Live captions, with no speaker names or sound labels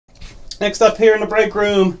Next up here in the break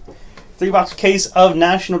room, 3-box case of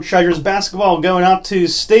National Treasures basketball going out to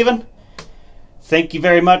Steven. Thank you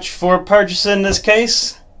very much for purchasing this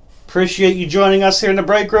case. Appreciate you joining us here in the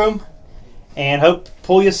break room, and hope to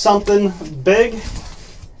pull you something big.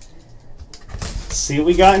 Let's see what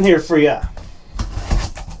we got in here for you.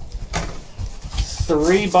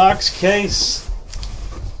 3-box case.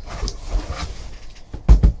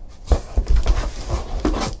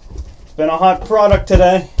 Been a hot product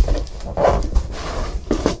today.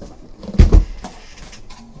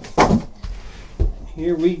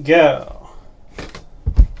 Here we go.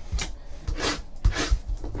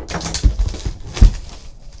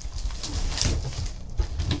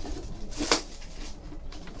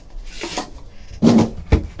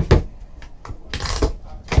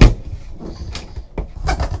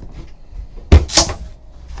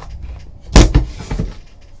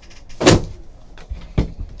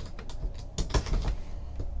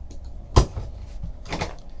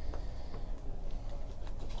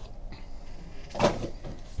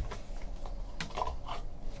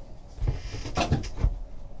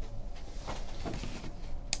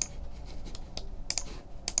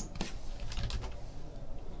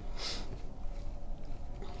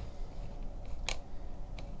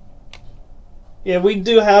 Yeah, we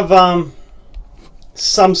do have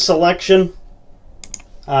some selection.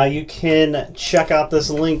 You can check out this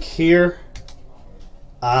link here.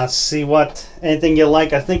 See anything you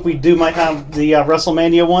like. I think we might have the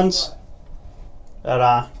WrestleMania ones. But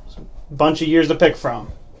a bunch of years to pick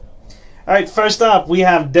from. All right, first up we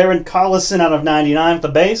have Darren Collison out of 99 at the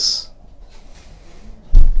base.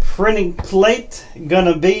 Printing plate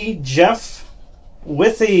gonna be Jeff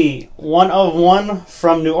Withy, 1/1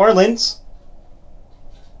 from New Orleans.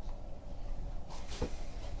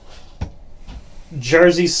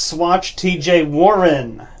 Jersey swatch TJ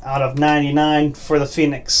Warren out of 99 for the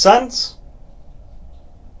Phoenix Suns.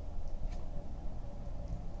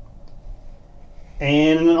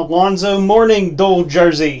 And an Alonzo Mourning dual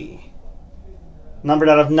jersey, numbered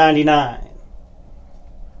out of 99.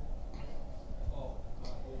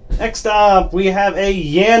 Next up, we have a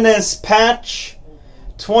Giannis patch,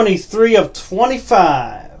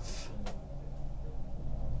 23/25.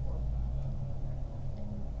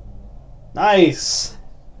 Nice.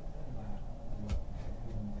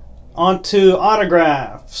 On to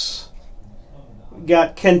autographs. We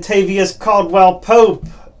got Kentavious Caldwell-Pope,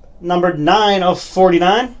 numbered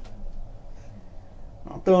 9/49. I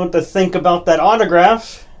don't know what to think about that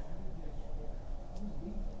autograph.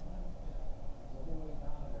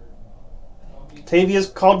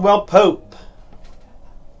 Kentavious Caldwell-Pope.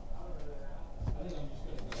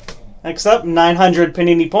 Next up, 900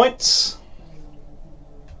 Panini points.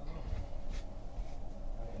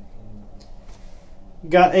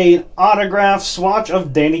 Got an autograph swatch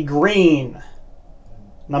of Danny Green,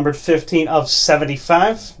 numbered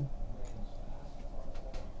 15/75.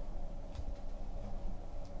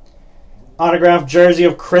 Autograph jersey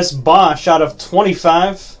of Chris Bosh out of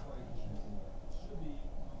 25.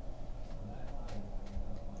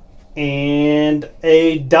 And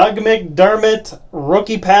a Doug McDermott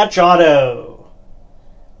rookie patch auto,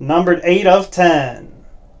 numbered 8/10.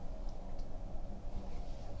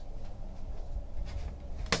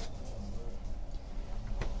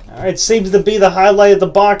 Alright, seems to be the highlight of the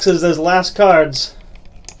boxes, those last cards.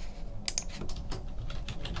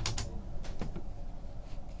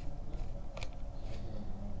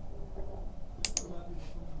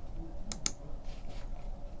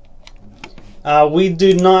 We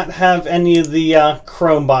do not have any of the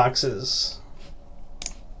chrome boxes.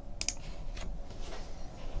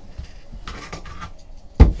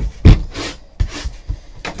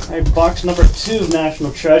 Alright, box number 2 of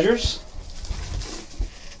National Treasures.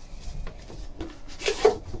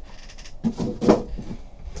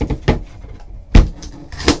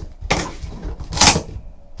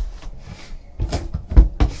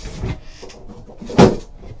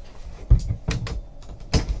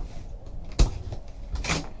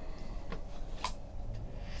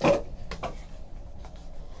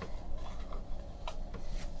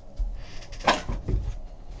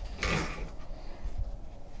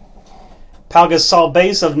 Pau Gasol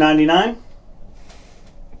base of 99.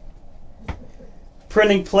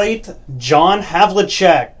 Printing plate, John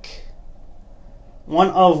Havlicek,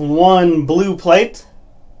 1/1 blue plate.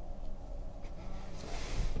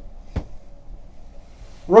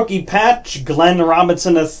 Rookie patch, Glenn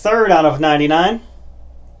Robinson III out of 99.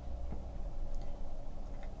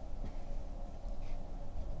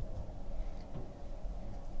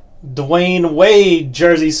 Dwayne Wade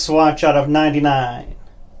jersey swatch out of 99.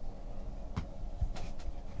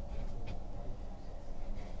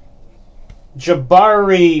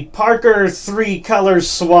 Jabari Parker 3-color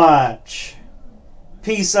swatch.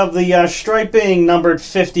 Piece of the striping, numbered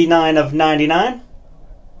 59 of 99.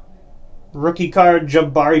 Rookie card,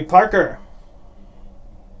 Jabari Parker.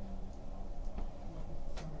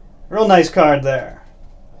 Real nice card there.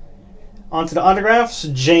 Onto the autographs.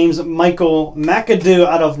 James Michael McAdoo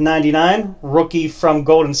out of 99. Rookie from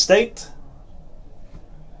Golden State.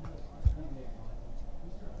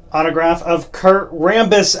 Autograph of Kurt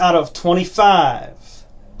Rambis out of 25.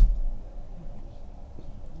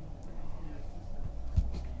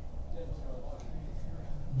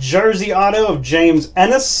 Jersey auto of James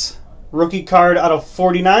Ennis. Rookie card out of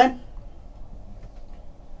 49.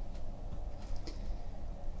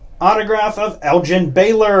 Autograph of Elgin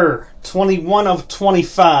Baylor. 21 of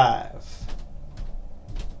 25.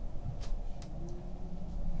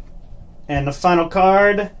 And the final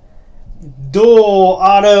card, dual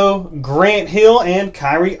auto Grant Hill and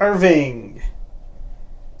Kyrie Irving.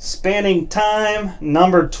 Spanning time,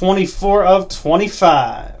 number 24 of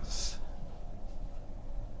 25.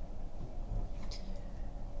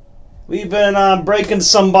 We've been breaking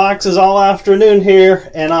some boxes all afternoon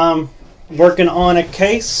here, and I'm working on a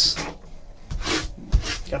case.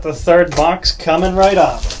 Got the third box coming right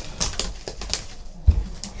up.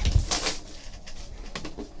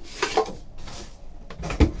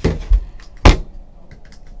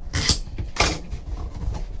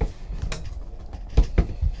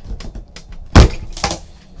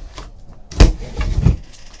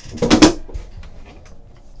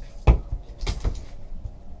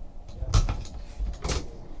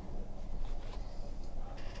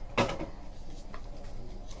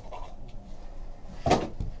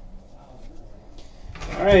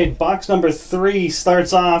 All right, box number 3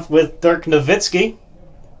 starts off with Dirk Nowitzki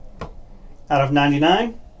out of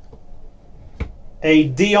 99. A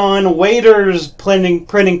Dion Waiters printing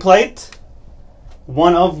plate.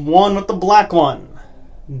 1 of 1 with the black one.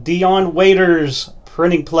 Dion Waiters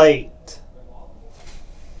printing plate.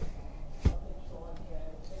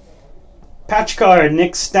 Patch card,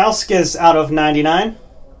 Nick Stauskas out of 99.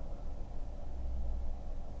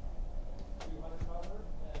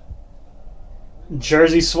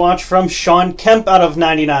 Jersey swatch from Sean Kemp out of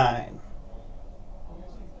 99.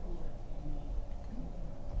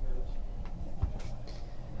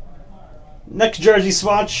 Next jersey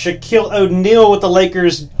swatch, Shaquille O'Neal with the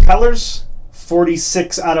Lakers colors.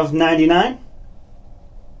 46 out of 99.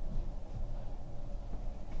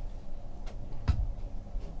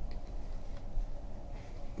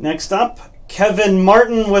 Next up, Kevin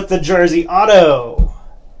Martin with the jersey auto.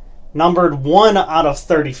 Numbered 1 out of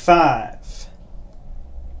 35.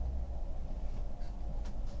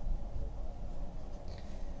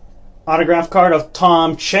 Autograph card of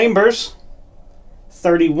Tom Chambers,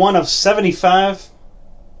 31 of 75.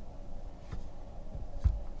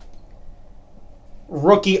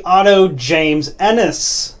 Rookie auto James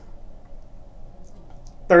Ennis,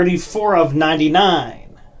 34 of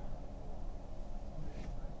 99.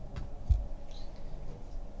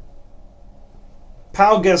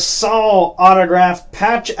 Pau Gasol autograph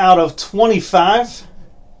patch out of 25.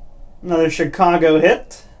 Another Chicago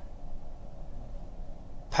hit.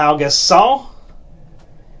 Pau Gasol.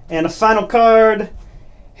 And a final card.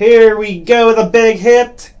 Here we go with a big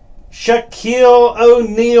hit. Shaquille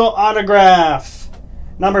O'Neal autograph.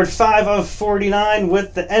 Numbered 5 of 49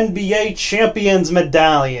 with the NBA Champions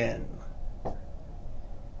medallion.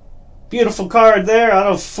 Beautiful card there out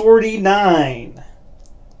of 49.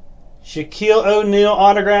 Shaquille O'Neal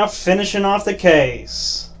autograph finishing off the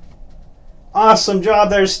case. Awesome job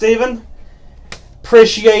there, Steven.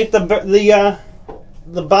 Appreciate the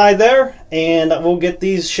buy there, and we'll get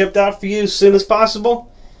these shipped out for you as soon as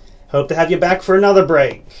possible. Hope to have you back for another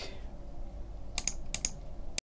break.